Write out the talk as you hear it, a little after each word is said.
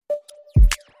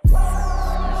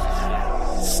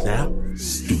Snap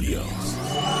Studios.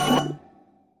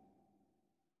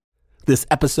 This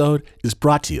episode is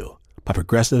brought to you by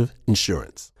Progressive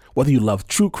Insurance. Whether you love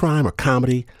true crime or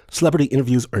comedy, celebrity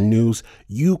interviews or news,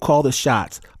 you call the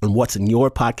shots on what's in your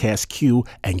podcast queue,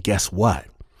 and guess what?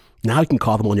 Now you can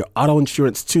call them on your auto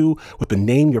insurance too with the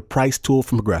Name Your Price tool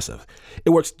from Progressive.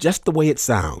 It works just the way it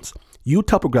sounds. You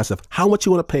tell Progressive how much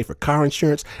you want to pay for car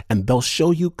insurance, and they'll show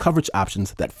you coverage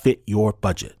options that fit your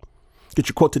budget. Get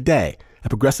your quote today at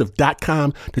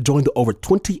Progressive.com to join the over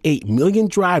 28 million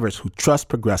drivers who trust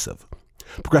Progressive.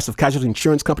 Progressive Casualty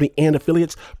Insurance Company and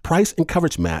affiliates. Price and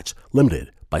coverage match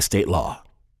limited by state law.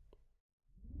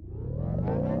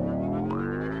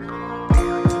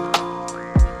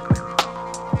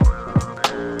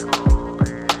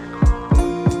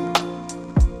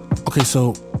 Okay,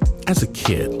 so as a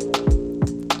kid,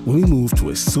 when we moved to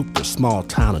a super small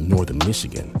town in northern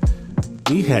Michigan,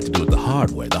 we had to do it the hard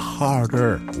way, the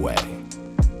harder way.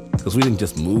 Because we didn't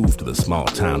just move to the small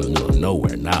town in the middle of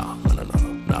nowhere.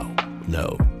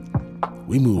 No.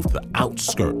 We moved to the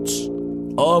outskirts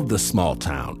of the small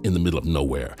town in the middle of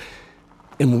nowhere.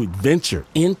 And when we ventured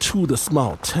into the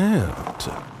small town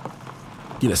to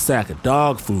get a sack of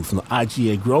dog food from the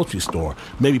IGA grocery store,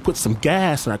 maybe put some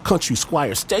gas in our country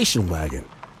squire station wagon,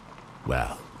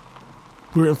 well,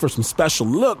 we were in for some special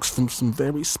looks from some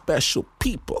very special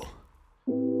people.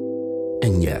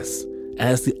 And yes,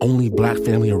 as the only black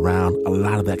family around, a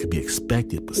lot of that could be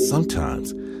expected, but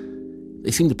sometimes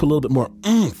they seem to put a little bit more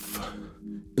oomph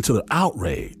into their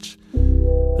outrage,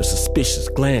 their suspicious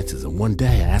glances. And one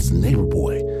day I asked the neighbor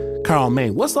boy, Carl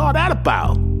Maine, what's all that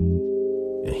about?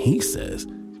 And he says,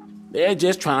 they're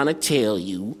just trying to tell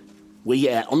you where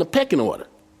you're at on the pecking order.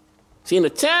 See, in the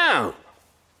town,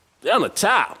 they're on the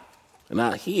top. And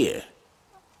out here,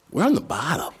 we're on the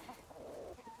bottom.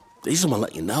 They just want to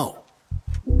let you know.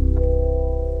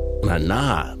 And I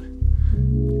nod,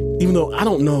 even though I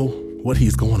don't know what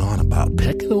he's going on about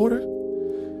pecking order.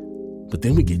 But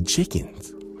then we get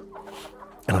chickens.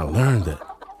 And I learned that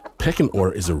pecking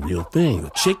order is a real thing.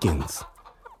 The chickens,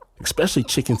 especially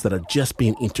chickens that are just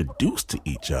being introduced to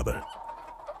each other,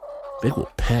 they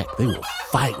will peck, they will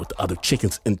fight with the other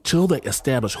chickens until they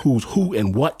establish who's who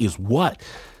and what is what.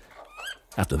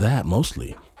 After that,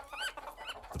 mostly,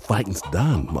 the fighting's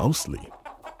done, mostly.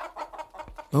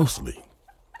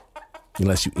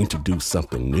 Unless you introduce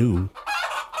something new,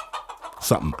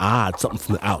 something odd, something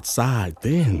from the outside,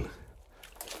 then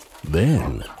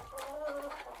the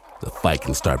fight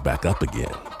can start back up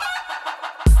again.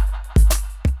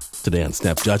 Today on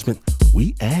Snap Judgment,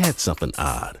 we add something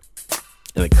odd,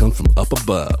 and it comes from up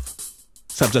above.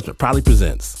 Snap Judgment proudly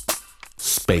presents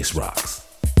Space Rocks.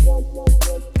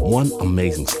 One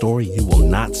amazing story you will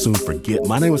not soon forget.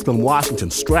 My name is Glenn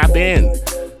Washington. Strap in.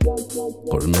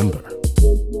 But remember,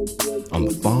 on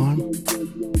the farm,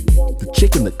 the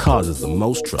chicken that causes the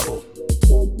most trouble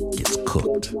gets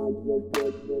cooked.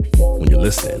 When you're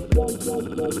listening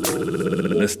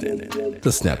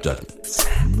to Snap Judgment.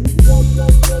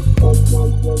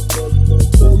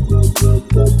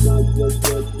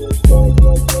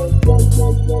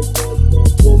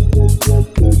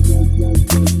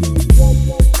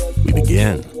 We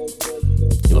begin.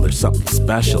 There's something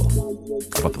special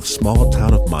about the small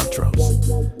town of Montrose.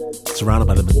 Surrounded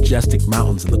by the majestic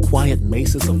mountains and the quiet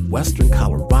mesas of western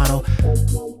Colorado,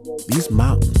 these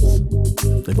mountains,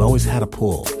 they've always had a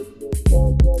pull,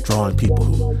 drawing people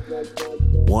who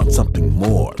want something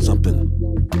more, something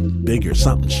bigger,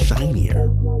 something shinier.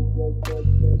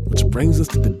 Which brings us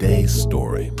to today's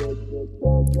story.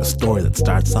 A story that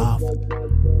starts off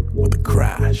with a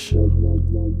crash.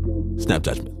 Snap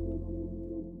Judgment.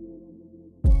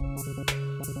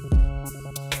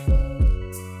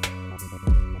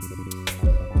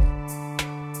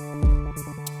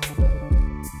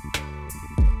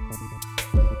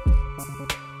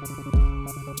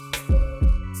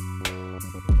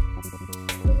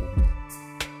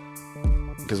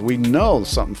 Because we know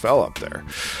something fell up there.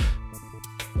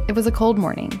 It was a cold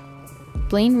morning.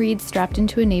 Blaine Reed strapped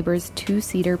into a neighbor's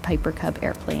two-seater Piper Cub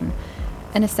airplane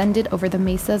and ascended over the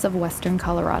mesas of western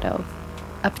Colorado,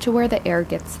 up to where the air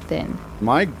gets thin.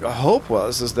 My hope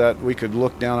is that we could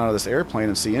look down out of this airplane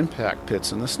and see impact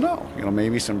pits in the snow.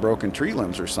 Maybe some broken tree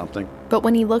limbs or something. But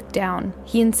when he looked down,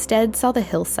 he instead saw the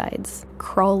hillsides,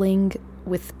 crawling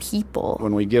with people.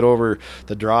 When we get over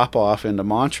the drop-off into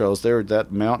Montrose, that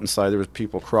mountainside, there was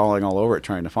people crawling all over it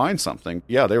trying to find something.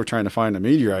 Yeah, they were trying to find a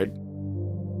meteorite.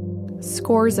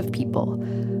 Scores of people,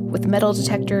 with metal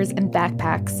detectors and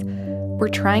backpacks, were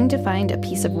trying to find a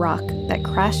piece of rock that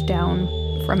crashed down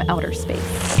from outer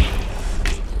space.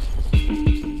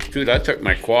 Dude, I took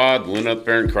my quad, went up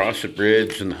there and crossed the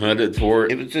bridge and hunted for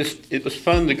it. It was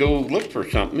fun to go look for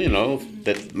something,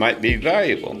 that might be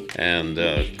valuable. And,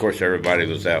 of course, everybody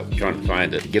was out trying to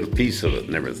find it, get a piece of it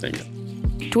and everything.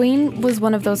 Dwayne was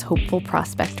one of those hopeful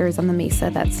prospectors on the mesa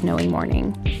that snowy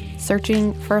morning,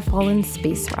 searching for a fallen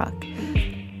space rock.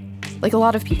 Like a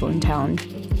lot of people in town,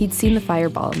 he'd seen the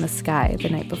fireball in the sky the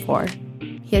night before.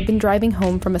 He had been driving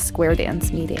home from a square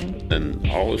dance meeting. And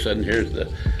all of a sudden, here's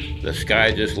the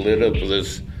sky just lit up with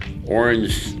this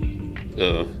orange,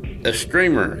 a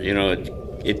streamer.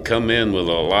 It come in with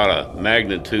a lot of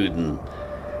magnitude and,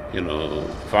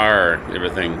 fire and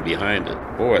everything behind it.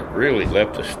 Boy, it really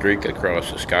left a streak across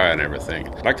the sky and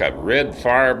everything. Like a red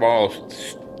fireball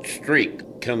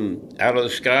streak come out of the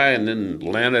sky and then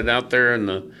landed out there in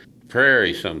the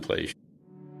prairie someplace.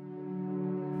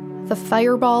 The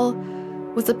fireball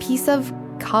was a piece of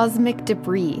cosmic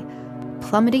debris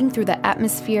plummeting through the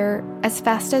atmosphere as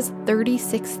fast as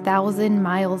 36,000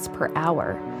 miles per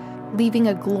hour, leaving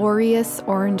a glorious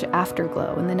orange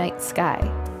afterglow in the night sky.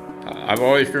 I've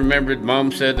always remembered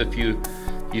Mom said if you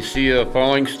see a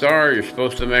falling star, you're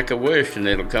supposed to make a wish and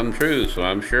it'll come true, so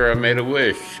I'm sure I made a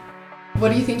wish.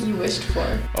 What do you think you wished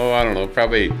for? Oh, I don't know,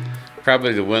 probably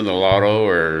to win the lotto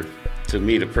or to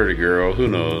meet a pretty girl, who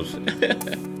knows.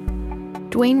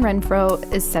 Dwayne Renfro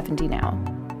is 70 now.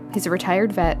 He's a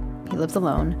retired vet. He lives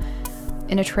alone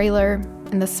in a trailer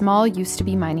in the small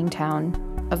used-to-be mining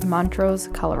town of Montrose,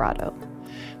 Colorado.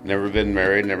 Never been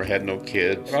married, never had no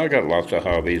kids. I got lots of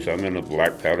hobbies. I'm in a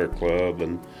black powder club,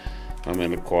 and I'm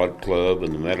in a quad club,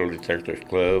 and the metal detectors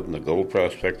club, and the gold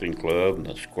prospecting club, and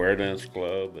the square dance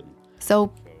club.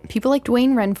 So people like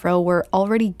Dwayne Renfro were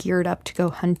already geared up to go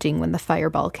hunting when the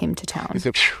fireball came to town.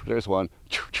 There's one.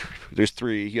 There's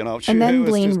three, And then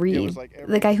Blaine Reed,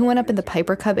 the guy who went up in the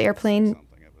Piper Cub airplane,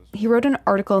 he wrote an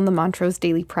article in the Montrose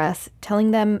Daily Press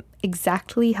telling them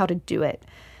exactly how to do it.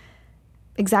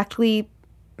 Exactly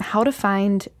how to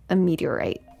find a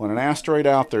meteorite. When an asteroid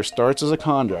out there starts as a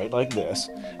chondrite like this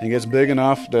and gets big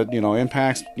enough that,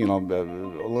 impacts,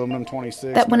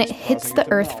 aluminum-26... That when it hits the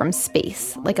Earth from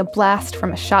space, like a blast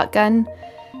from a shotgun,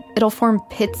 it'll form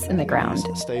pits in the ground.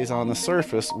 It stays on the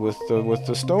surface with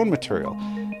the stone material.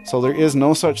 So there is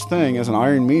no such thing as an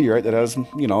iron meteorite that has,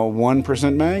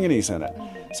 1% manganese in it.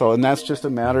 And that's just a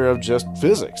matter of just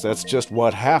physics. That's just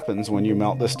what happens when you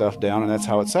melt this stuff down, and that's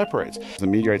how it separates. The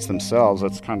meteorites themselves,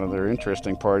 that's kind of their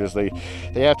interesting part, is they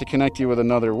have to connect you with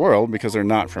another world because they're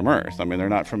not from Earth. I mean, they're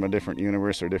not from a different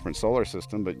universe or different solar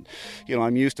system, but,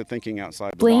 I'm used to thinking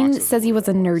outside the box. Blaine says he was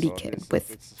a nerdy kid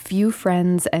with few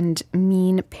friends and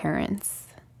mean parents.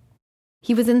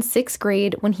 He was in 6th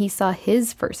grade when he saw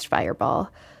his first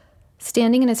fireball,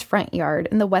 standing in his front yard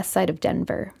in the west side of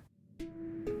Denver.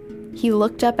 He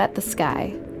looked up at the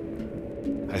sky.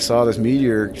 I saw this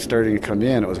meteor starting to come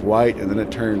in. It was white, and then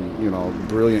it turned,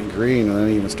 brilliant green, and then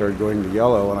it even started going to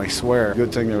yellow, and I swear,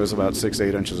 good thing there was about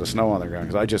 6-8 inches of snow on the ground,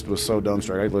 because I just was so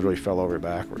dumbstruck, I literally fell over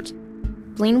backwards.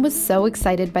 Blaine was so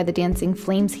excited by the dancing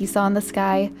flames he saw in the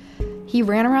sky, he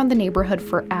ran around the neighborhood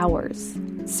for hours,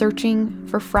 searching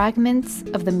for fragments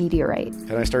of the meteorite.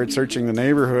 And I started searching the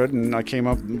neighborhood, and I came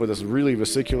up with this really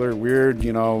vesicular, weird,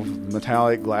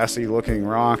 metallic, glassy-looking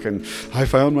rock, and I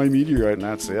found my meteorite, and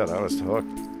that's it. I was hooked.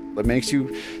 It makes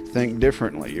you think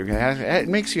differently. It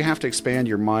makes you have to expand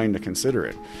your mind to consider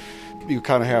it. You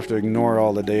kind of have to ignore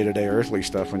all the day-to-day earthly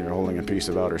stuff when you're holding a piece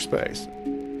of outer space.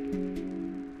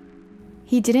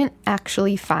 He didn't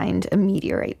actually find a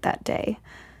meteorite that day,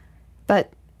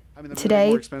 but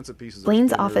today,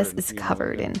 Blaine's office is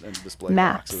covered in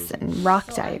maps and rock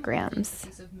diagrams,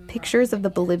 pictures of the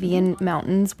Bolivian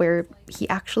mountains where he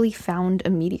actually found a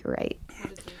meteorite.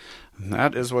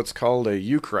 That is what's called a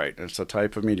eucrite. It's a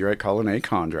type of meteorite called an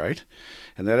achondrite,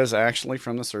 and that is actually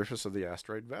from the surface of the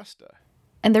asteroid Vesta.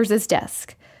 And there's his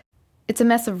desk. It's a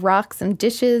mess of rocks and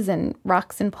dishes and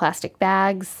rocks in plastic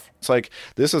bags. It's like,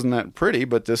 this isn't that pretty,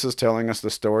 but this is telling us the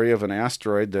story of an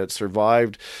asteroid that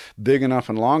survived big enough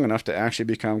and long enough to actually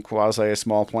become quasi a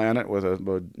small planet with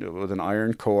an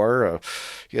iron core,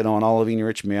 an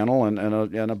olivine-rich mantle,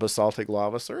 and a basaltic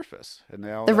lava surface. And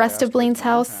now the rest of Blaine's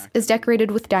house is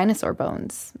decorated with dinosaur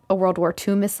bones, a World War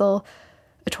II missile,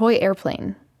 a toy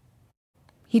airplane.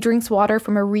 He drinks water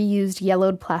from a reused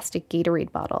yellowed plastic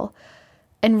Gatorade bottle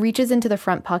and reaches into the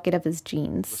front pocket of his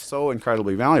jeans. It's so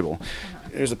incredibly valuable.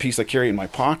 There's a piece I carry in my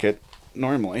pocket.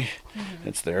 Normally,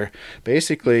 it's there.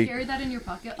 Basically, you carry that in your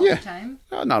pocket all the time?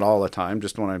 Not all the time,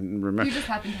 just when I remember. You just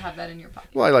happen to have that in your pocket.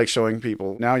 Well, I like showing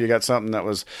people. Now you got something that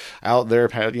was out there,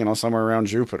 somewhere around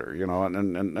Jupiter,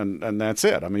 and that's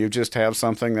it. I mean, you just have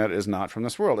something that is not from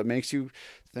this world. It makes you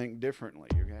think differently.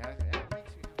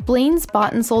 Blaine's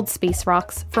bought and sold space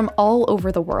rocks from all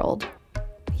over the world.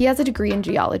 He has a degree in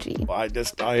geology. I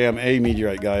am a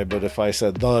meteorite guy, but if I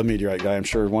said the meteorite guy, I'm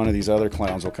sure one of these other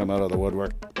clowns will come out of the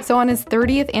woodwork. So on his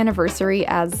 30th anniversary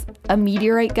as a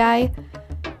meteorite guy,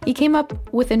 he came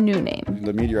up with a new name.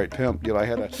 The meteorite pimp.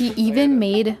 He even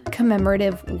made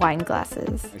commemorative wine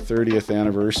glasses. My 30th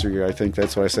anniversary, I think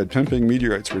that's why I said pimping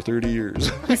meteorites for 30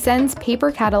 years. He sends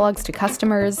paper catalogs to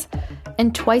customers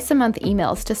and twice-a-month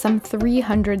emails to some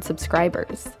 300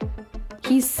 subscribers.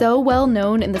 He's so well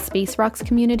known in the space rocks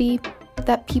community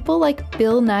that people like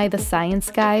Bill Nye the Science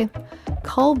Guy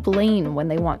call Blaine when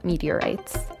they want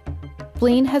meteorites.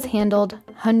 Blaine has handled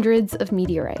hundreds of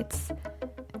meteorites.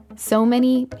 So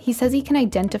many, he says he can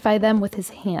identify them with his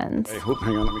hands. Hey,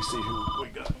 hang on, let me see who we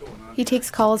got going on. He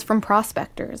takes calls from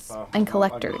prospectors and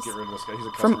collectors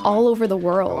from all over the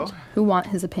world who want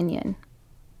his opinion.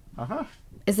 Uh-huh.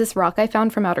 Is this rock I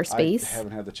found from outer space? I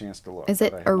haven't had the chance to look. Is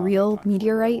it a real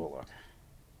meteorite?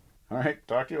 All right,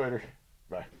 talk to you later.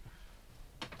 Bye.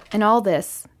 And all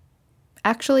this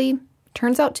actually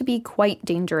turns out to be quite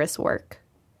dangerous work.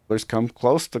 There's come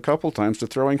close a couple times to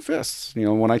throwing fists. You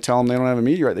know, when I tell them they don't have a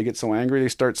meteorite, they get so angry they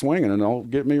start swinging, and don't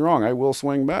get me wrong, I will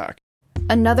swing back.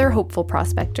 Another hopeful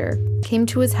prospector came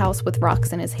to his house with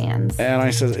rocks in his hands. And I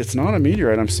said, it's not a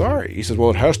meteorite, I'm sorry. He says, well,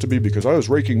 it has to be because I was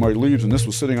raking my leaves and this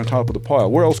was sitting on top of the pile.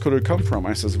 Where else could it come from?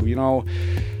 I says, well, you know,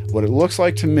 what it looks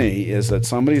like to me is that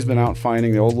somebody's been out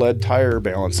finding the old lead tire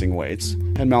balancing weights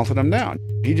and melted them down.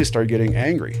 He just started getting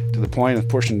angry to the point of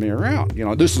pushing me around. You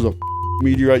know, this is a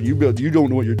meteorite you built, you don't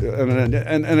know what you're doing.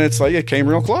 And it's like, it came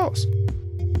real close.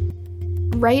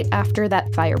 Right after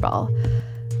that fireball,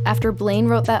 after Blaine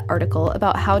wrote that article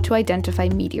about how to identify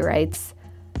meteorites,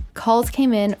 calls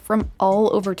came in from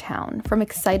all over town from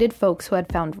excited folks who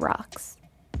had found rocks.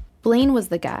 Blaine was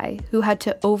the guy who had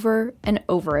to over and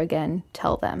over again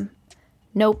tell them,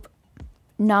 nope,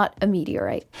 not a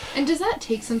meteorite. And does that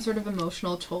take some sort of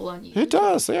emotional toll on you? It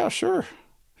does, yeah, sure.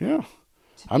 Yeah.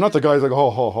 I'm not the guy who's like,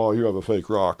 ho, you have a fake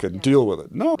rock and deal with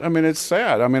it. No, I mean, it's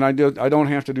sad. I mean, I don't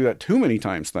have to do that too many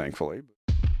times, thankfully.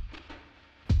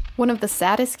 One of the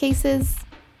saddest cases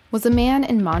was a man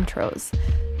in Montrose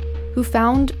who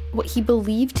found what he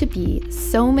believed to be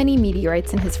so many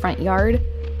meteorites in his front yard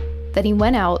that he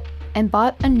went out and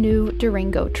bought a new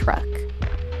Durango truck.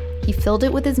 He filled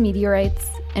it with his meteorites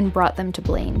and brought them to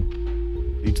Blaine.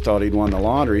 He thought he'd won the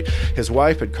lottery. His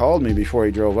wife had called me before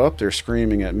he drove up there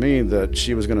screaming at me that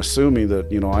she was going to sue me,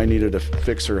 that, you know, I needed to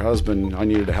fix her husband. I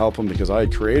needed to help him because I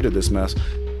had created this mess.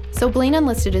 So Blaine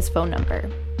enlisted his phone number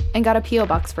and got a P.O.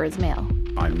 box for his mail.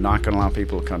 I'm not going to allow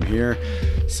people to come here.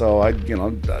 So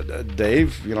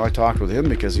Dave, I talked with him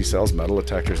because he sells metal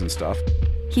detectors and stuff.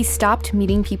 He stopped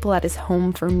meeting people at his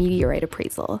home for meteorite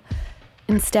appraisal.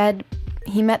 Instead,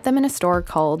 he met them in a store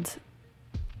called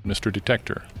Mr.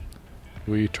 Detector.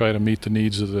 We try to meet the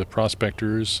needs of the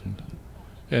prospectors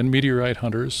and meteorite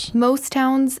hunters. Most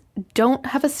towns don't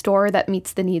have a store that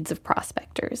meets the needs of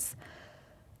prospectors.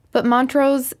 But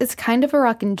Montrose is kind of a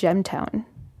rock and gem town.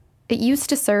 It used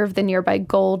to serve the nearby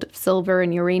gold, silver,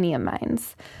 and uranium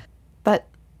mines. But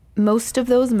most of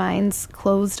those mines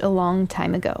closed a long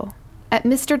time ago. At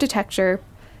Mr. Detector,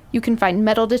 you can find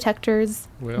metal detectors,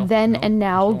 and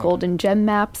now gold and gem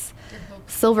maps,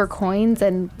 silver coins,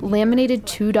 and laminated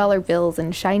 $2 bills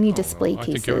and shiny display cases.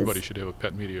 I think everybody should have a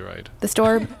pet meteorite. The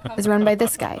store is run by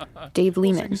this guy, Dave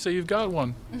Lehman. You say you've got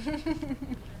one.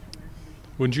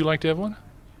 Wouldn't you like to have one?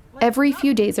 Every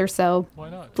few days or so, Why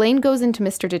not? Blaine goes into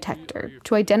Mr. Detector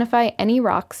to identify any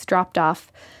rocks dropped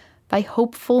off by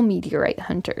hopeful meteorite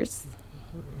hunters.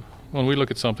 When we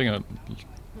look at something and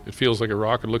it feels like a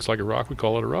rock, it looks like a rock, we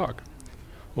call it a rock.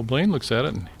 Well, Blaine looks at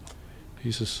it and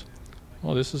he says,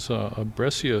 oh, this is a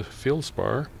breccia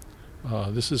feldspar.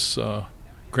 This is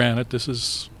granite. This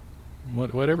is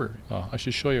whatever. I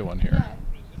should show you one here.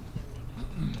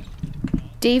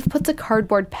 Dave puts a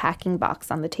cardboard packing box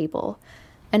on the table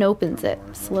and opens it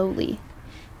slowly.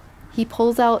 He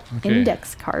pulls out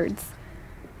index cards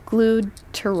glued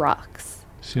to rocks.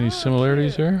 See any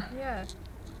similarities there? Yeah.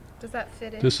 Does that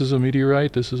fit in? This is a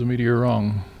meteorite. This is a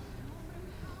meteorong.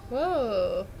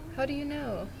 Whoa. How do you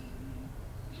know?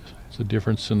 It's a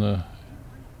difference in the...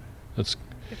 It's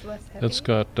less heavy? That's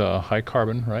got high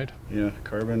carbon, right? Yeah,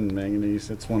 carbon, manganese.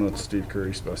 That's one of Steve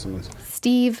Curry specimens.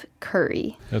 Steve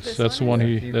Curry. That's the one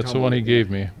he gave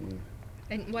me.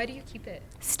 And why do you keep it?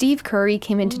 Steve Curry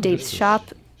came into Dave's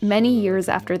shop many years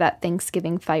after that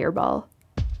Thanksgiving fireball.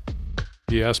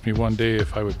 He asked me one day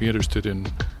if I would be interested in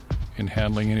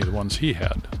handling any of the ones he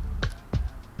had.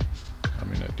 I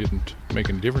mean, it didn't make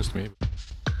any difference to me.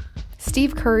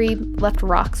 Steve Curry left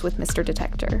rocks with Mr.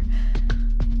 Detector.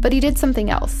 But he did something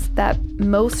else that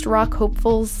most rock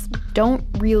hopefuls don't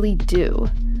really do.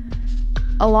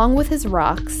 Along with his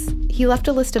rocks, he left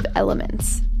a list of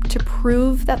elements to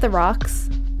prove that the rocks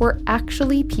were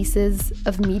actually pieces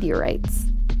of meteorites.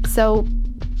 So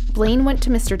Blaine went to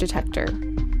Mr. Detector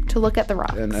to look at the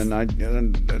rocks.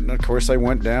 And of course I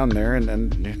went down there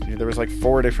and there was like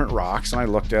 4 different rocks, and I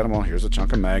looked at them. Well, here's a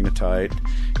chunk of magnetite,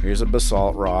 here's a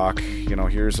basalt rock,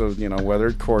 here's a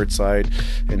weathered quartzite,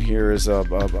 and here is a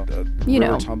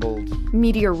tumbled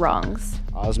meteor rungs.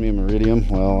 Osmium, iridium.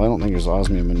 Well, I don't think there's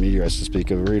osmium in meteorites to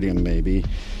speak of. Iridium maybe.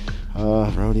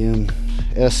 Rhodium,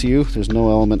 SU. There's no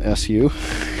element SU.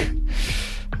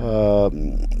 No,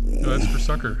 that's for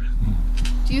sucker.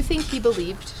 Do you think he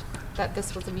believed that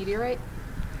this was a meteorite?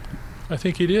 I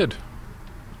think he did.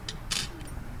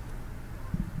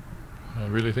 I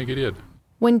really think he did.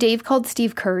 When Dave called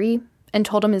Steve Curry and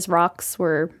told him his rocks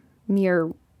were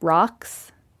mere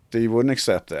rocks, he wouldn't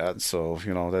accept that. So,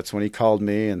 that's when he called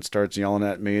me and starts yelling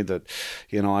at me that,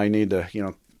 I need to,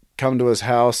 come to his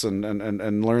house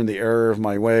and learn the error of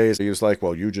my ways. He was like,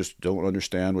 well, you just don't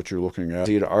understand what you're looking at.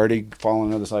 He had already fallen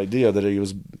into this idea that he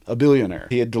was a billionaire.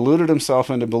 He had deluded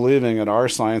himself into believing that our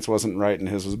science wasn't right and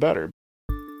his was better.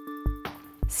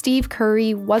 Steve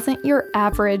Curry wasn't your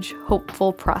average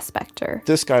hopeful prospector.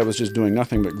 This guy was just doing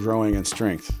nothing but growing in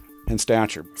strength and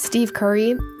stature. Steve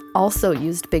Curry also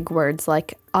used big words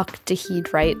like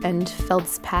octahedrite and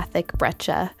feldspathic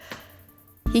breccia.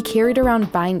 He carried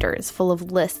around binders full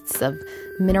of lists of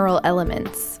mineral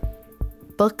elements,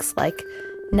 books like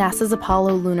NASA's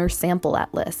Apollo Lunar Sample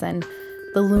Atlas and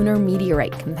the Lunar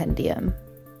Meteorite Compendium,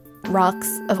 rocks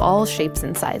of all shapes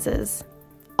and sizes,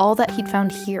 all that he'd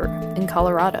found here in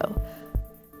Colorado.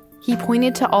 He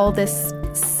pointed to all this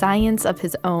science of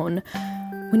his own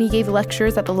when he gave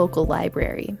lectures at the local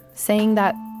library, saying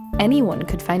that anyone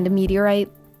could find a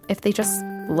meteorite if they just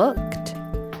looked.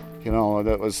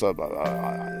 That was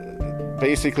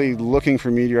basically looking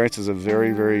for meteorites is a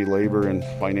very, very labor and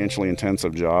financially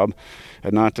intensive job.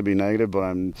 And not to be negative,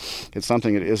 but it's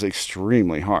something that is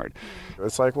extremely hard.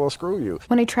 It's like, well, screw you.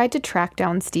 When I tried to track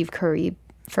down Steve Curry,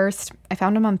 first, I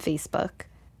found him on Facebook.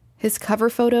 His cover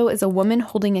photo is a woman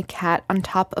holding a cat on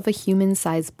top of a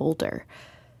human-sized boulder.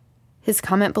 His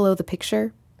comment below the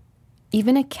picture,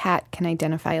 even a cat can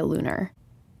identify a lunar.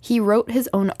 He wrote his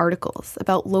own articles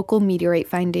about local meteorite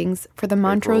findings for the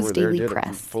Montrose Daily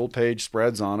Press. Full-page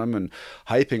spreads on them and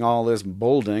hyping all this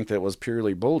bull dink that was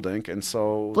purely bull dink, and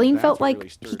so Blaine felt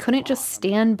like he couldn't just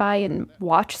stand by and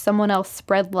watch someone else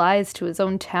spread lies to his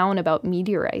own town about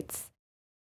meteorites.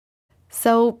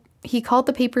 So he called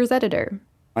the paper's editor.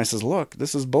 I says, look,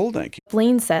 this is bull dink.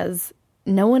 Blaine says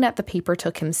no one at the paper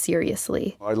took him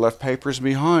seriously. I left papers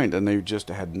behind, and they just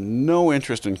had no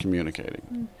interest in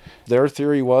communicating. Their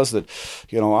theory was that,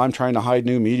 I'm trying to hide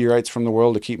new meteorites from the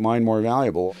world to keep mine more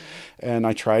valuable. And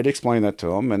I tried to explain that to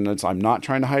them, and I'm not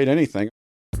trying to hide anything.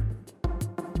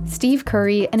 Steve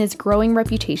Curry and his growing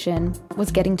reputation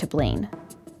was getting to Blaine.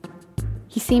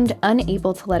 He seemed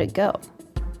unable to let it go.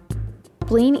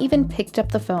 Blaine even picked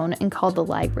up the phone and called the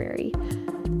library,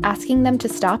 asking them to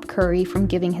stop Curry from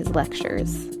giving his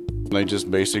lectures. They just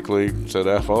basically said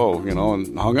F.O.,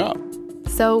 and hung up.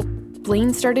 So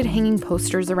Blaine started hanging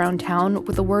posters around town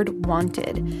with the word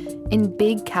wanted in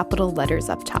big capital letters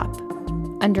up top.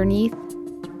 Underneath,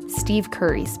 Steve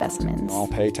Curry specimens. I'll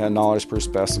pay $10 per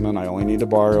specimen. I only need to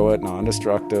borrow it,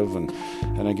 non-destructive. And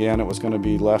again, it was going to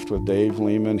be left with Dave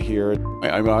Lehman here.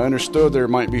 I understood there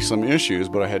might be some issues,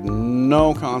 but I had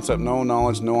no concept, no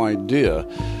knowledge, no idea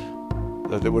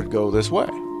that it would go this way.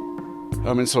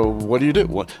 So what do you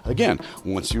do? Again,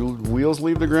 once your wheels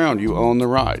leave the ground, you own the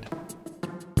ride.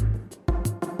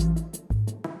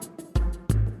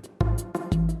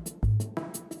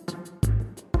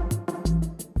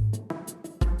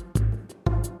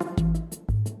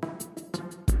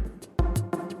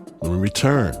 When we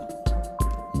return,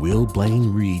 will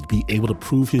Blaine Reed be able to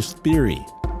prove his theory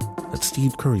that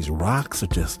Steve Curry's rocks are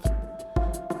just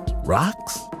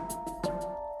rocks?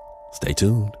 Stay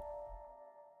tuned.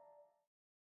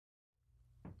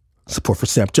 Support for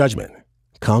Snap Judgment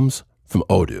comes from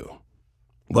Odoo.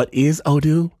 What is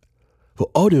Odoo?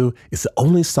 Well, Odoo is the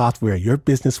only software your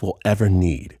business will ever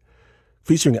need.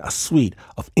 Featuring a suite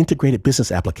of integrated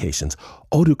business applications,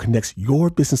 Odoo connects your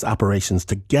business operations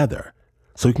together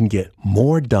so you can get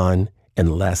more done in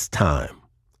less time.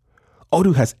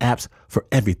 Odoo has apps for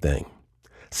everything: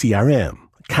 CRM,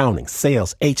 accounting,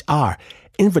 sales, HR,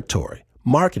 inventory,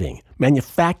 marketing,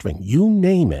 manufacturing, you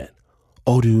name it.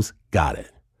 Odoo's got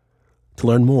it. To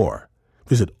learn more,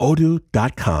 visit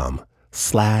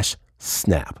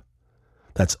odoo.com/snap.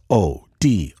 That's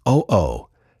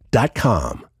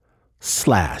ODOO.com/snap.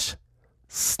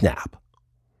 www.snap.com/snap.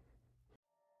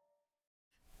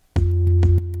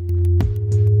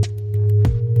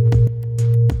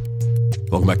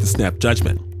 Welcome back to Snap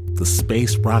Judgment, the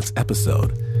Space Rocks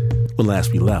episode. When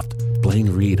last we left, Blaine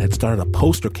Reed had started a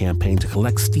poster campaign to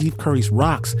collect Steve Curry's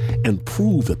rocks and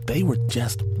prove that they were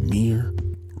just mere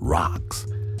rocks.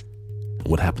 And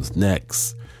what happens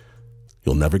next,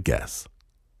 you'll never guess.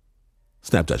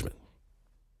 Snap Judgment.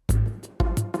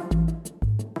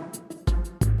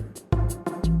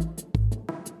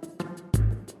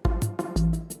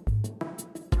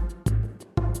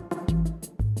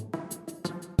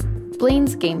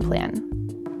 Blaine's game plan: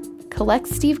 collect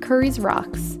Steve Curry's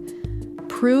rocks,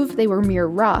 prove they were mere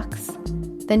rocks,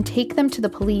 then take them to the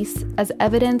police as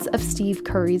evidence of Steve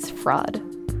Curry's fraud.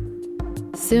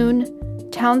 Soon,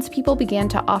 townspeople began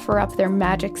to offer up their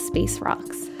magic space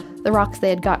rocks, the rocks they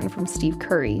had gotten from Steve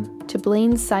Curry, to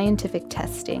Blaine's scientific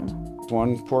testing.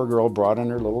 One poor girl brought in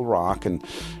her little rock, and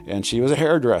she was a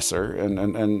hairdresser,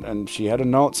 and she had a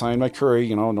note signed by Curry,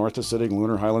 North of City,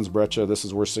 Lunar Highlands, Breccia. This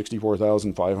is worth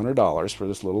 $64,500 for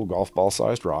this little golf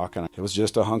ball-sized rock, and it was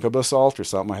just a hunk of basalt or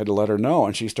something. I had to let her know,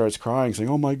 and she starts crying, saying,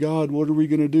 "Oh my God, what are we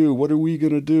going to do? What are we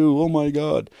going to do? Oh my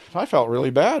God." I felt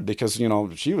really bad because,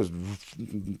 she was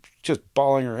just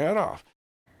bawling her head off.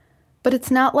 But it's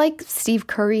not like Steve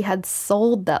Curry had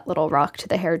sold that little rock to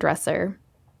the hairdresser.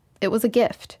 It was a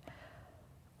gift.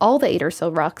 All the 8 or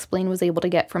so rocks Blaine was able to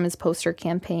get from his poster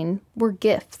campaign were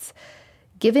gifts,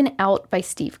 given out by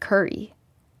Steve Curry.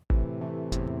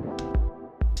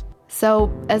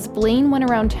 So, as Blaine went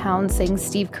around town saying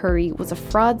Steve Curry was a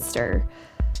fraudster,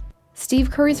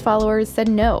 Steve Curry's followers said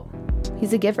no,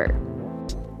 he's a giver.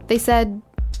 They said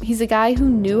he's a guy who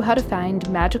knew how to find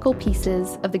magical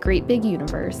pieces of the great big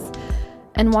universe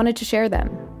and wanted to share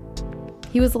them.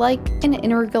 He was like an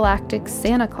intergalactic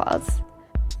Santa Claus.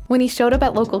 When he showed up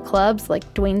at local clubs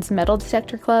like Dwayne's Metal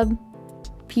Detector Club,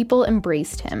 people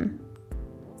embraced him.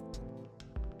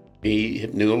 He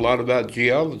knew a lot about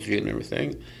geology and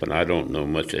everything, but I don't know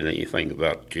much of anything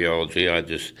about geology. I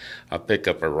pick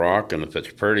up a rock, and if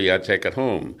it's pretty, I take it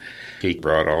home. He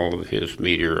brought all of his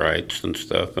meteorites and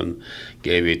stuff and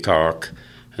gave a talk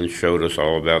and showed us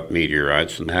all about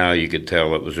meteorites and how you could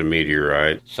tell it was a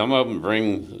meteorite. Some of them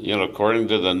bring, according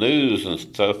to the news and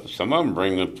stuff, some of them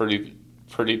bring a pretty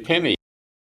penny.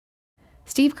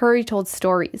 Steve Curry told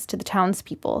stories to the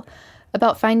townspeople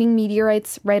about finding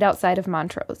meteorites right outside of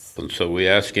Montrose. And so we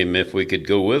asked him if we could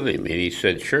go with him, and he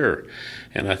said sure.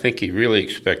 And I think he really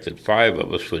expected 5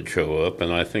 of us would show up,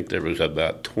 and I think there was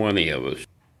about 20 of us.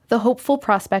 The hopeful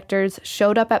prospectors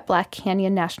showed up at Black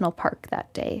Canyon National Park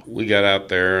that day. We got out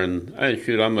there, and I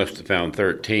must have found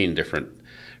 13 different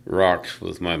rocks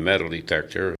with my metal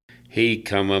detector. He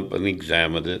come up and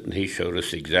examined it, and he showed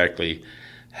us exactly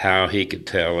how he could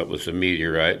tell it was a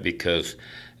meteorite, because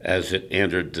as it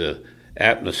entered the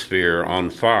atmosphere on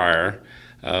fire,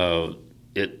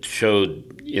 it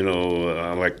showed,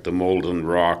 like the molten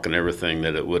rock and everything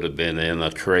that it would have been in,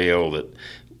 a trail that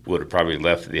would have probably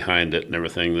left behind it and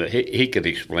everything. That he could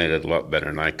explain it a lot better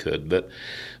than I could.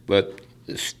 But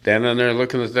standing there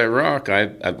looking at that rock, I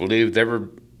believed every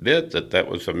bit that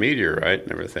was a meteorite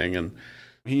and everything. And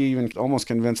he even almost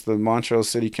convinced the Montrose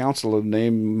City Council to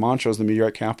name Montrose the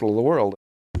meteorite capital of the world.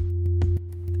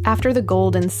 After the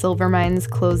gold and silver mines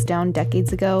closed down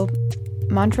decades ago,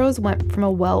 Montrose went from a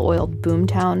well-oiled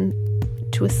boomtown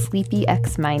to a sleepy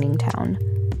ex-mining town.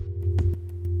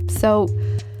 So,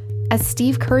 as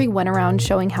Steve Curry went around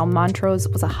showing how Montrose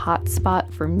was a hot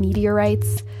spot for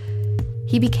meteorites,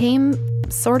 he became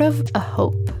sort of a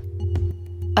hope.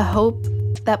 A hope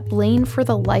that Blaine, for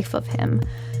the life of him,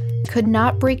 could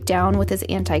not break down with his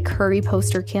anti-Curry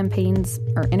poster campaigns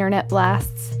or internet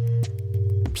blasts.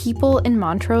 People in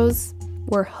Montrose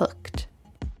were hooked.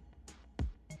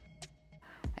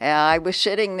 I was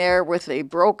sitting there with a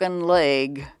broken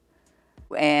leg,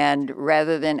 and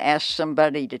rather than ask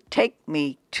somebody to take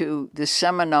me to the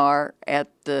seminar at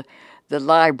the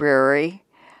library,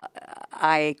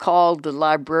 I called the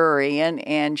librarian,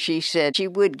 and she said she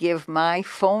would give my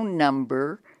phone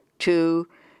number to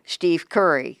Steve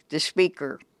Curry, the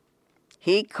speaker.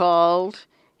 He called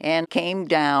and came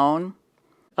down.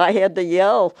 I had to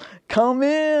yell, "Come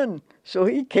in!" So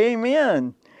he came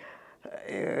in.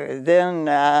 Then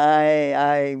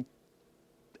I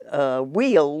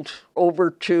wheeled over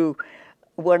to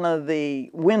one of the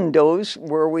windows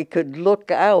where we could look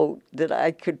out, that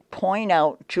I could point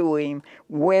out to him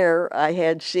where I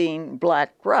had seen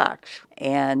black rocks.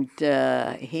 And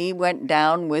he went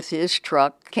down with his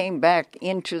truck, came back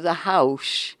into the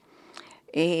house.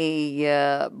 He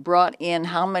brought in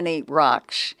how many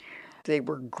rocks? They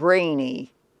were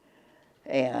grainy.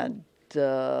 and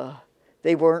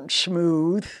they weren't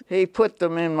smooth. He put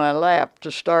them in my lap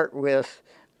to start with,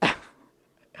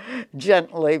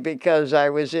 gently, because I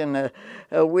was in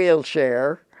a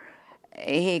wheelchair.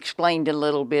 He explained a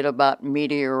little bit about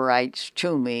meteorites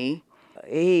to me.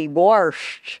 He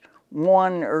washed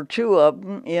one or two of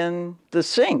them in the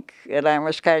sink, and I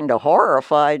was kind of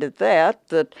horrified at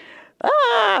that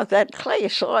clay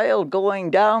soil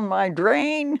going down my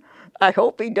drain. I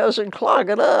hope he doesn't clog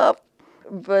it up.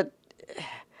 But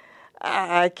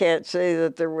I can't say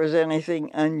that there was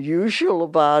anything unusual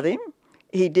about him.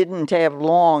 He didn't have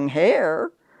long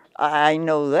hair. I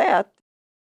know that.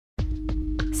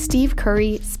 Steve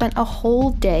Curry spent a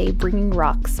whole day bringing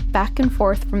rocks back and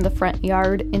forth from the front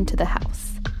yard into the house.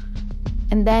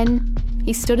 And then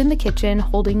he stood in the kitchen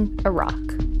holding a rock.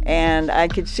 And I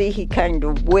could see he kind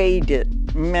of weighed it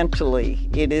mentally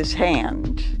in his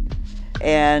hand.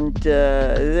 And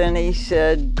then he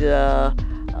said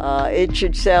it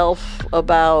should sell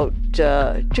about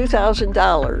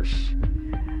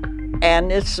 $2,000.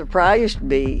 And it surprised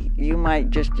me. You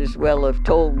might just as well have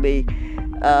told me,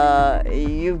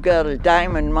 you've got a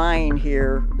diamond mine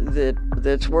here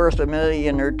that's worth $1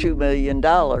 million or $2 million.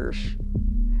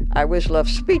 I was left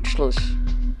speechless.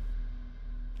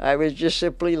 I was just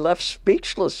simply left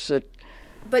speechless.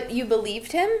 But you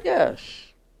believed him? Yes.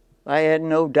 I had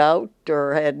no doubt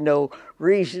or had no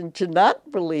reason to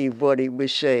not believe what he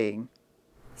was saying.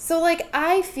 So,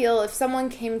 I feel if someone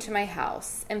came to my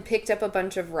house and picked up a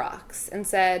bunch of rocks and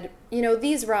said,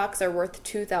 these rocks are worth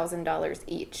 $2,000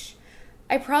 each,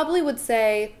 I probably would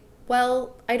say,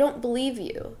 well, I don't believe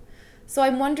you. So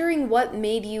I'm wondering what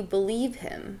made you believe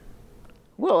him.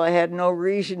 Well, I had no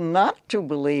reason not to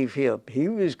believe him. He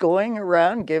was going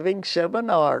around giving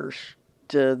seminars.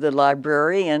 The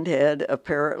librarian had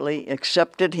apparently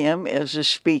accepted him as a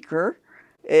speaker.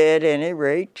 At any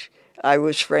rate, I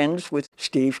was friends with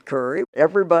Steve Curry.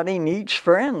 Everybody needs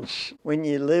friends. When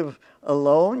you live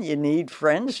alone, you need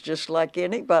friends just like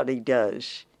anybody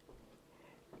does.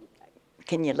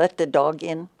 Can you let the dog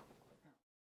in?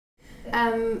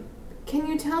 Can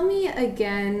you tell me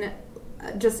again,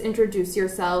 just introduce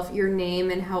yourself, your name,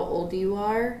 and how old you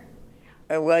are?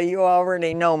 Well, you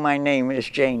already know my name is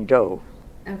Jane Doe.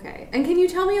 Okay. And can you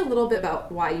tell me a little bit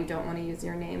about why you don't want to use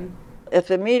your name? If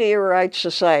the Meteorite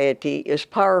Society is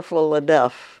powerful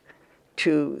enough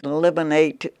to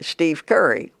eliminate Steve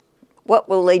Curry, what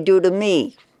will they do to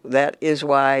me? That is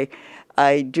why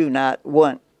I do not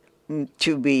want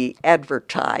to be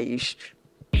advertised.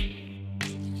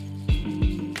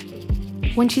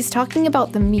 When she's talking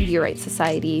about the Meteorite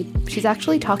Society, she's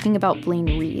actually talking about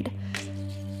Blaine Reed.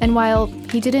 And while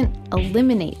he didn't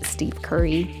eliminate Steve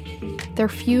Curry, their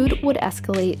feud would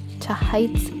escalate to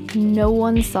heights no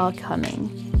one saw coming.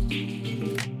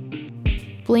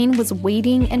 Blaine was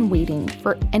waiting and waiting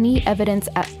for any evidence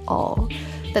at all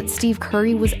that Steve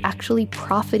Curry was actually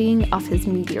profiting off his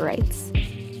meteorites.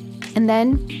 And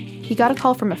then he got a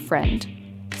call from a friend.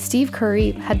 Steve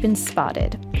Curry had been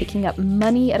spotted picking up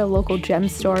money at a local gem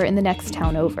store in the next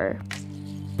town over.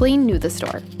 Blaine knew the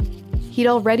store. He'd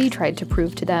already tried to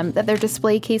prove to them that their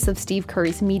display case of Steve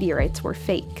Curry's meteorites were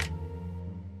fake.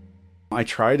 I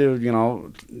tried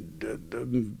to,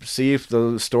 see if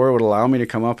the store would allow me to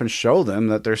come up and show them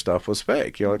that their stuff was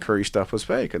fake, Curry stuff was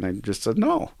fake. And they just said,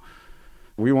 no,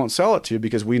 we won't sell it to you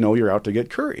because we know you're out to get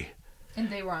Curry. And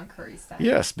they were on Curry's side.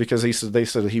 Yes, because they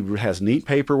said he has neat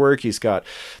paperwork. He's got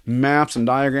maps and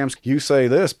diagrams. You say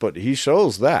this, but he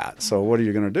shows that. So what are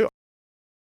you going to do?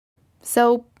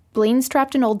 So Blaine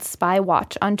strapped an old spy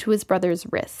watch onto his brother's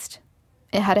wrist.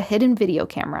 It had a hidden video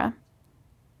camera.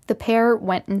 The pair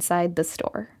went inside the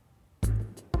store.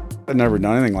 I'd never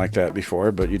done anything like that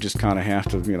before, but you just kind of have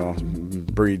to,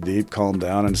 breathe deep, calm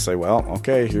down, and say, well,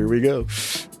 okay, here we go.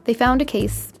 They found a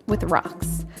case with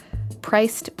rocks.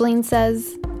 Priced, Blaine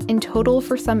says, in total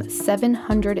for some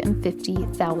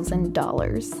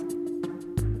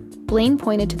 $750,000. Blaine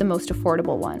pointed to the most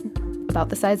affordable one, about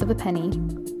the size of a penny,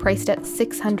 priced at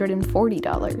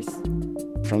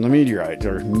 $640. From the meteorite,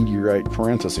 or meteorite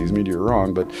parentheses, maybe you're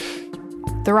wrong, but...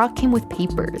 The rock came with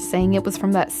papers saying it was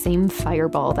from that same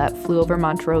fireball that flew over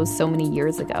Montrose so many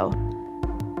years ago.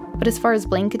 But as far as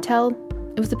Blaine could tell,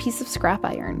 it was a piece of scrap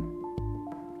iron.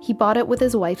 He bought it with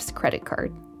his wife's credit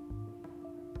card.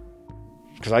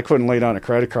 Because I couldn't lay down a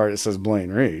credit card that says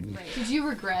Blaine Reed. Right. Did you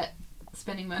regret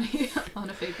spending money on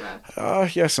a fake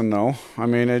rock? Yes and no. I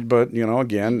mean,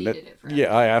 again,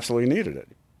 I absolutely needed it.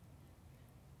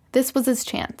 This was his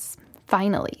chance,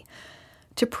 finally,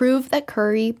 to prove that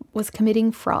Curry was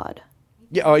committing fraud.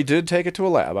 Yeah, I did take it to a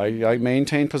lab. I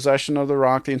maintained possession of the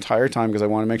rock the entire time because I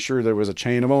wanted to make sure there was a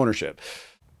chain of ownership.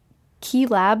 Key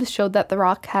labs showed that the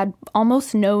rock had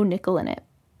almost no nickel in it,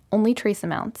 only trace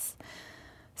amounts.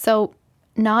 So,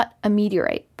 not a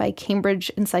meteorite by Cambridge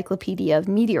Encyclopedia of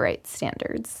Meteorite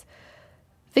standards.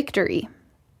 Victory.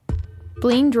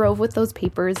 Blaine drove with those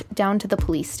papers down to the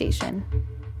police station.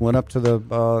 Went up to the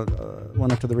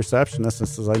receptionist and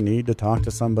says, I need to talk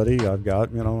to somebody. I've got,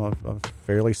 a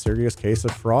fairly serious case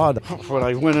of fraud. When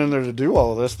I went in there to do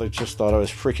all of this, they just thought I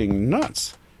was freaking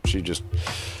nuts.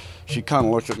 She kind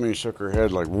of looked at me and shook her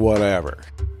head like, whatever.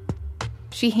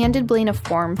 She handed Blaine a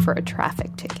form for a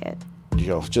traffic ticket.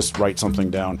 Just write something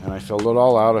down. And I filled it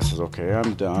all out. I said, okay,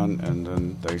 I'm done. And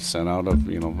then they sent out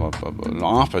an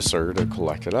officer to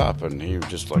collect it up. And he was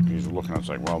just like, he's looking at us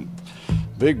like, well,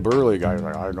 big burly guy,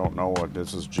 like, I don't know what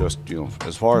this is, just,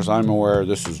 as far as I'm aware,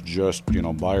 this is just,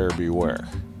 buyer beware.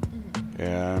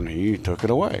 And he took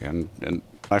it away. And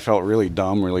I felt really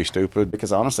dumb, really stupid,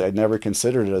 because honestly, I'd never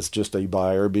considered it as just a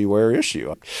buyer beware issue.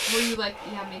 Were you like,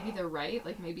 yeah, maybe they're right?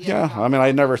 Like maybe. Yeah,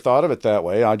 I never thought of it that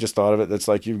way. I just thought of it, it's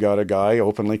like you've got a guy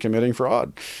openly committing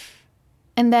fraud.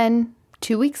 And then,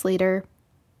 2 weeks later,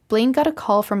 Blaine got a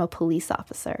call from a police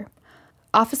officer.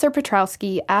 Officer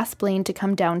Petrowski asked Blaine to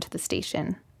come down to the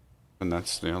station. And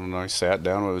that's, I sat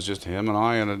down, it was just him and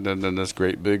I and this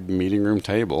great big meeting room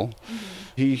table. Mm-hmm.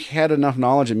 He had enough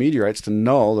knowledge of meteorites to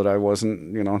know that I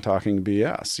wasn't, talking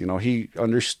BS. He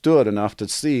understood enough to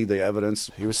see the evidence.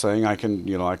 He was saying, I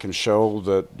can show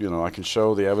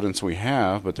the evidence we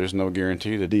have, but there's no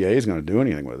guarantee the DA is going to do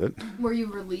anything with it. Were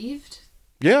you relieved?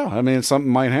 Yeah,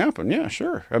 something might happen. Yeah,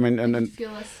 sure. Did you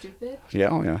feel less stupid?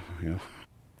 Yeah.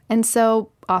 And so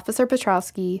Officer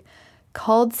Petrowski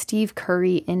called Steve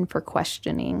Curry in for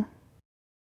questioning.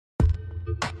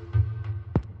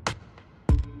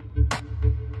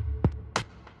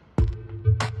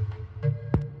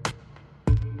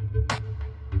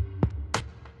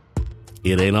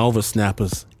 It ain't over,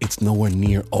 snappers. It's nowhere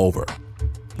near over.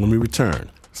 When we return,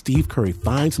 Steve Curry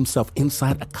finds himself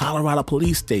inside a Colorado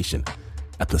police station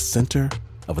at the center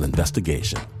of an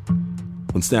investigation.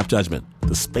 When Snap Judgment,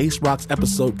 the Space Rocks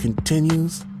episode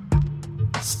continues,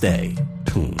 stay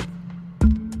tuned.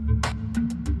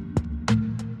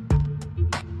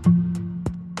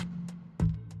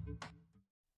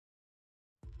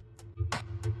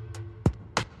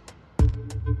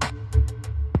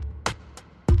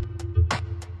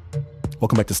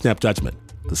 Welcome back to Snap Judgment,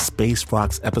 the Space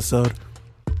Rocks episode.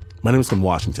 My name is Glenn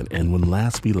Washington, and when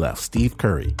last we left, Steve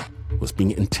Curry was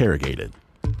being interrogated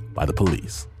by the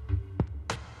police.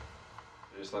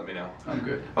 Just let me know. I'm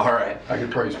good. All right. I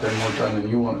could probably spend more time than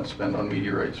you want to spend on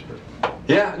meteorites, but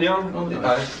yeah,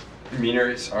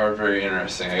 meteorites are very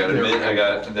interesting. I gotta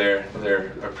admit, they're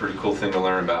a pretty cool thing to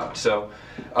learn about. So,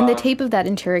 in the tape of that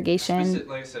interrogation,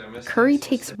 Curry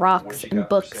takes rocks and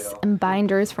books and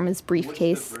binders from his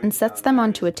briefcase and sets them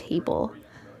onto a table.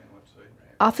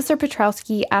 Officer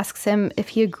Petrowski asks him if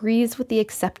he agrees with the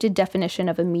accepted definition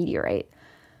of a meteorite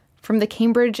from the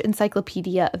Cambridge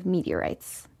Encyclopedia of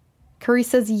Meteorites. Curry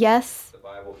says yes,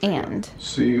 and...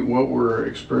 See, what we're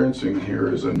experiencing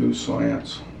here is a new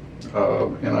science,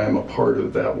 and I am a part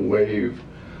of that wave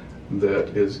that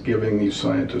is giving these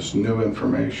scientists new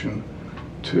information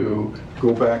to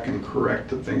go back and correct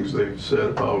the things they've said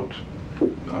about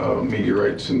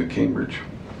meteorites in the Cambridge.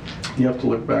 You have to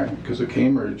look back, because the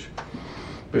Cambridge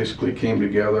basically came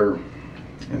together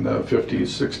in the 50s,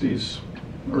 60s,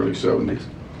 early 70s.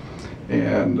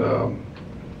 And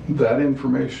that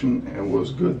information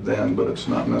was good then, but it's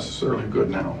not necessarily good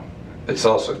now. It's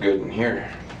also good in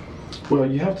here. Well,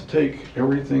 you have to take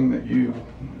everything that you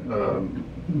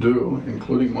do,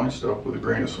 including my stuff, with a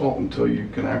grain of salt until you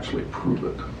can actually prove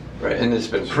it. Right, and it's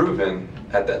been proven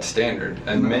at that standard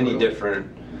and many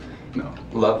different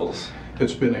levels.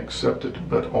 It's been accepted,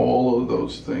 but all of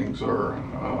those things are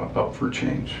up for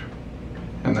change.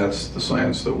 And that's the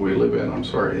science that we live in. I'm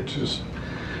sorry, it's just,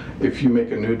 if you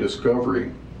make a new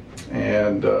discovery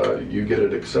and you get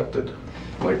it accepted,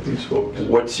 like these folks.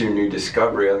 What's your new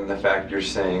discovery other than the fact you're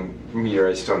saying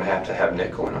meteorites don't have to have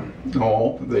nickel in them?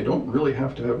 No, they don't really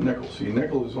have to have nickel. See,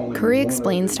 nickel is only... Curry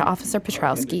explains to Officer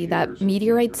Petrowski that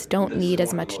meteorites don't need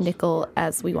as much nickel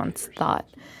as we once thought.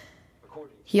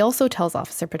 He also tells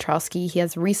Officer Petrowski he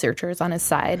has researchers on his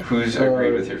side. Who's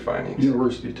agreed with your findings?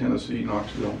 University of Tennessee,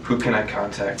 Knoxville. Who can I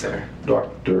contact there?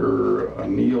 Dr.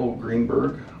 Neil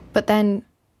Greenberg. But then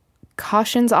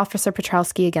cautions Officer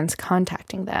Petrowski against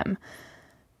contacting them.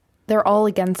 They're all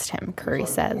against him, Curry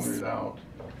says.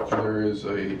 There is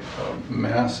a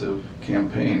massive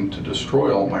campaign to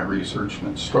destroy all my research,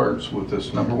 and it starts with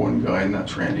this number one guy, and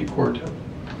that's Randy Korteb.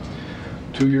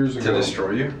 2 years ago. To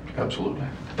destroy you? Absolutely.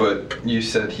 But you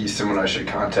said he's someone I should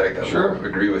contact that Sure. will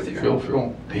agree with you.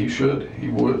 Phil, he should, he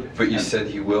would. But you said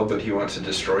he will, but he wants to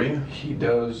destroy you? He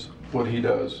does what he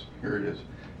does. Here it is.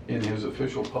 In his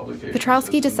official publication.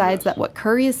 Petrowski decides that what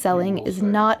Curry is selling is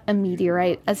not a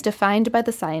meteorite as defined by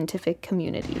the scientific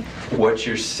community. What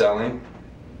you're selling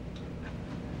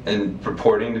and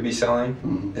purporting to be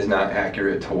selling is not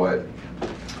accurate to what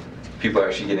people are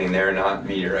actually getting. They're not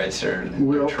meteorites or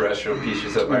terrestrial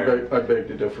pieces of iron. I beg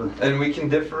to differ. And we can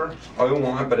differ all we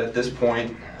want, but at this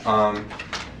point,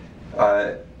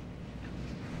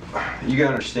 you gotta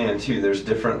understand too, there's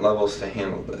different levels to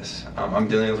handle this. I'm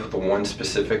dealing with the one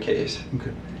specific case.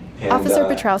 Okay. And, Officer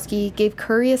Petrowski gave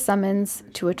Curry a summons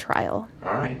to a trial.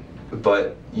 All right.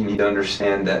 But you need to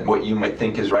understand that what you might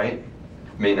think is right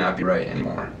may not be right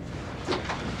anymore.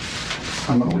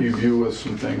 I'm going to leave you with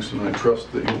some things, and I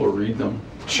trust that you will read them.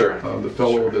 Sure. The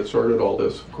fellow that started all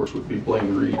this, of course, would be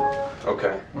Blaine Reed.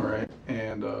 Okay. All right.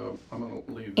 And I'm going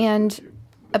to leave. And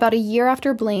about a year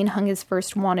after Blaine hung his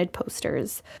first wanted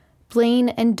posters, Blaine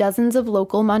and dozens of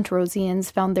local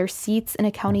Montrosians found their seats in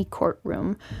a county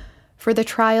courtroom for the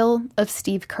trial of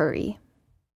Steve Curry.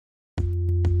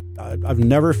 I've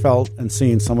never felt and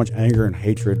seen so much anger and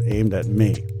hatred aimed at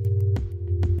me.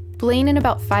 Blaine and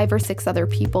about 5 or 6 other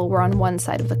people were on one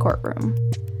side of the courtroom.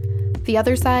 The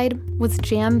other side was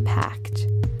jam-packed.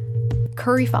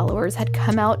 Curry followers had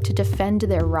come out to defend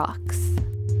their rocks.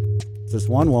 This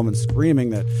one woman screaming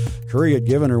that Curry had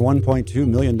given her $1.2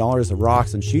 million of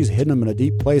rocks and she's hidden them in a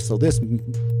deep place so this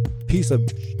piece of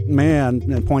man,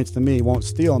 and points to me, won't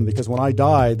steal them because when I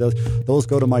die, those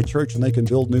go to my church and they can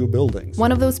build new buildings.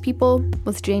 One of those people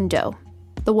was Jane Doe,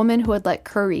 the woman who had let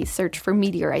Curry search for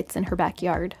meteorites in her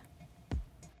backyard.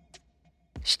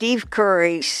 Steve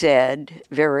Curry said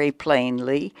very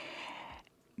plainly,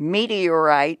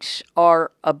 meteorites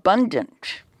are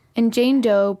abundant. And Jane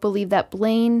Doe believed that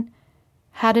Blaine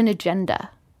had an agenda.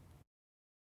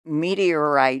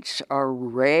 Meteorites are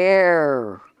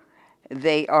rare.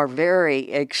 They are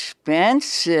very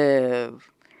expensive.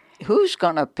 Who's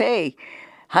going to pay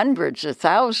hundreds of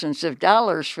thousands of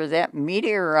dollars for that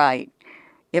meteorite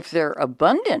if they're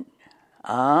abundant?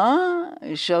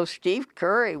 So Steve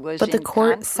Curry was But the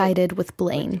court sided with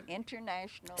Blaine.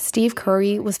 Steve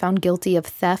Curry was found guilty of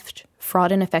theft,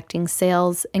 fraud in affecting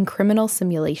sales, and criminal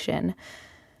simulation.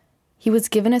 He was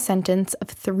given a sentence of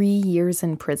 3 years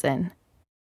in prison.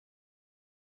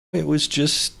 It was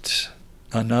just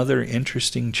another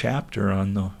interesting chapter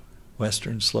on the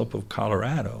western slope of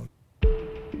Colorado.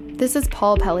 This is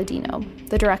Paul Palladino,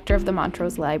 the director of the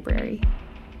Montrose Library.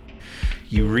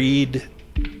 You read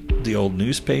the old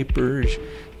newspapers,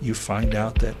 you find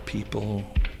out that people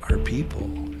are people,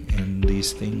 and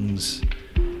these things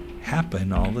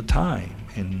happen all the time,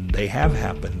 and they have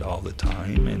happened all the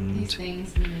time, and These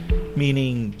things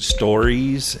meaning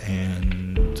stories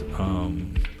and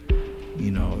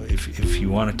if you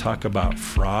want to talk about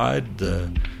fraud,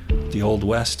 the Old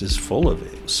West is full of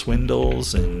it.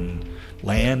 Swindles and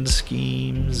land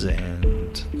schemes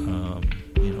and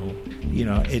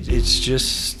it's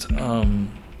just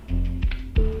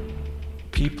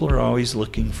people are always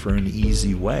looking for an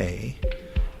easy way,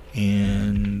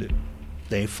 and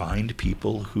they find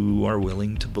people who are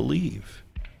willing to believe.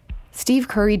 Steve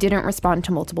Curry didn't respond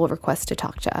to multiple requests to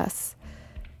talk to us.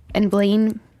 And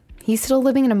Blaine, he's still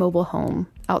living in a mobile home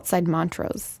outside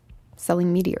Montrose,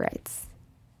 selling meteorites.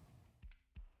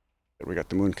 We got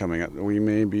the moon coming up.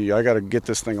 I got to get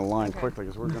this thing aligned quickly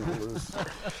because we're going to lose.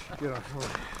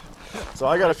 So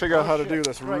I got to figure out how to do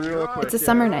this real quick. It's a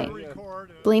summer night.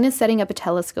 Blaine is setting up a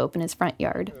telescope in his front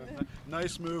yard.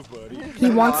 Nice move, buddy. He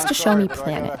wants to show me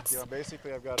planets,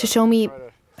 to show me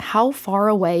how far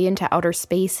away into outer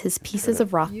space his pieces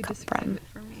of rock come from.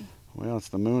 Well, it's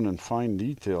the moon in fine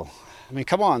detail. I mean,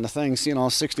 come on, the thing's,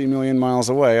 60 million miles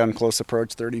away on close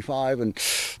approach 35, and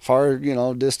far,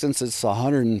 distance it's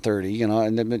 130,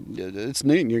 and it's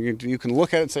neat. You can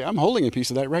look at it and say, I'm holding a piece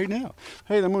of that right now.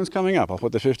 Hey, the moon's coming up. I'll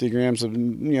put the 50 grams of,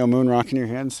 moon rock in your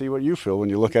hand and see what you feel when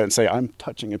you look at it and say, I'm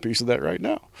touching a piece of that right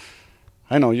now.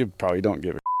 I know you probably don't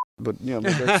give a but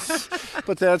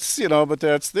that's it.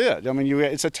 I mean,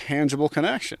 it's a tangible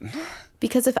connection.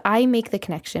 Because if I make the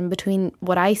connection between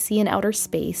what I see in outer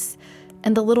space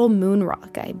and the little moon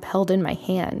rock I held in my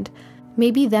hand,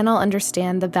 maybe then I'll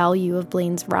understand the value of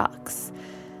Blaine's rocks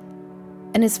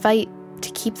and his fight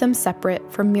to keep them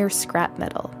separate from mere scrap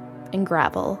metal and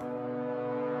gravel.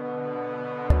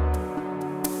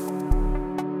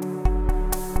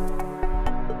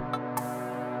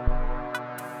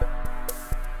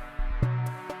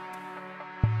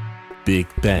 Big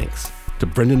thanks to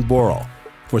Brendan Borrell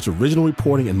for its original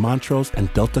reporting in Montrose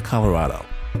and Delta, Colorado.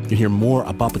 You can hear more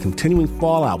about the continuing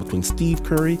fallout between Steve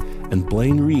Curry and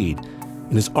Blaine Reed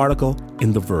in his article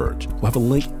in The Verge. We'll have a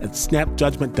link at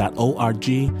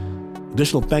snapjudgment.org.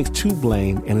 Additional thanks to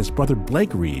Blaine and his brother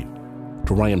Blake Reed,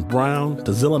 to Ryan Brown,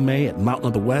 to Zilla May at Mountain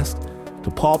of the West,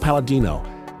 to Paul Palladino,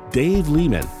 Dave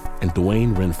Lehman, and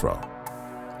Dwayne Renfro.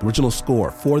 The original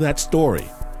score for that story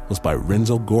was by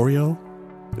Renzo Gorio.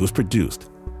 It was produced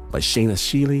by Shayna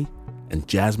Sheely and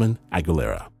Jasmine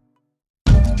Aguilera.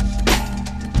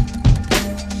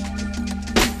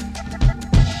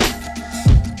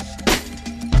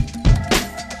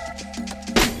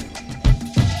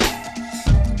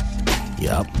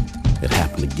 Yep, it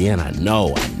happened again. I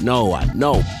know.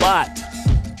 But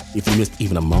if you missed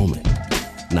even a moment,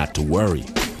 not to worry.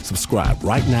 Subscribe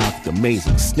right now to the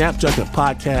amazing Snap Judgment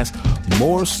Podcast.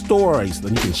 More stories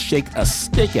than you can shake a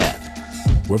stick at.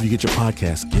 Wherever you get your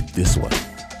podcast, get this one.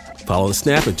 Follow the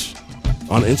Snappage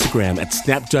on Instagram at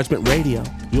Snap Judgment Radio.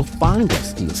 You'll find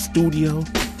us in the studio,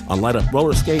 on light up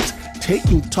roller skates,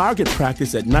 taking target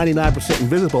practice at 99%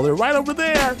 Invisible. They're right over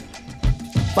there.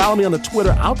 Follow me on the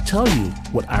Twitter. I'll tell you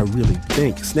what I really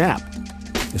think. Snap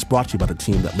is brought to you by the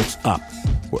team that looks up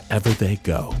wherever they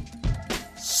go.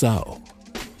 So,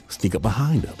 sneak up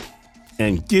behind them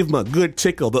and give him a good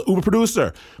tickle. The Uber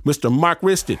producer, Mr. Mark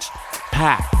Ristich,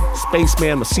 Pat,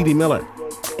 Spaceman Mercedes Miller,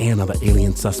 and another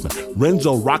alien suspect,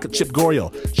 Renzo Rocket Chip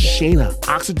Gorio, Shayna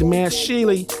Oxygen Man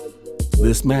Sheely,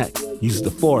 Liz Mack uses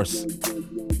the Force,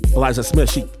 Eliza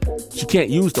Smith, she can't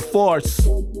use the Force,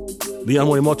 Leon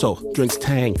Morimoto drinks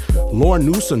Tang, Lauren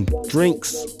Newsom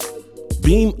drinks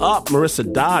Beam Up,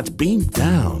 Marissa Dodge, Beam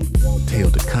Down, Teo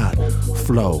Ducat,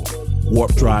 Flo,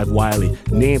 Warp Drive Wiley,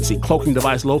 Nancy, Cloaking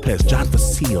Device Lopez, John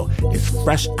Facile is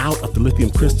fresh out of the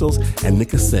lithium crystals, and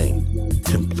Nika Singh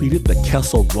completed the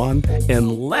Kessel Run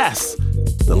in less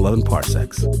than 11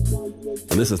 parsecs. And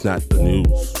this is not the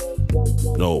news.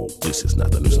 No, this is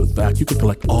not the news. In fact, you can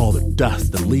collect all the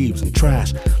dust, the leaves, and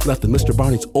trash left in Mr.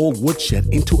 Barney's old woodshed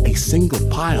into a single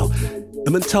pile,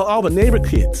 and then tell all the neighbor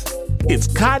kids it's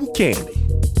cotton candy.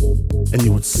 And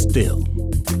you would still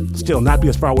not be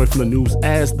as far away from the news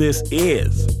as this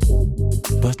is.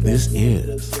 But this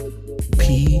is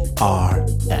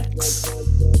PRX.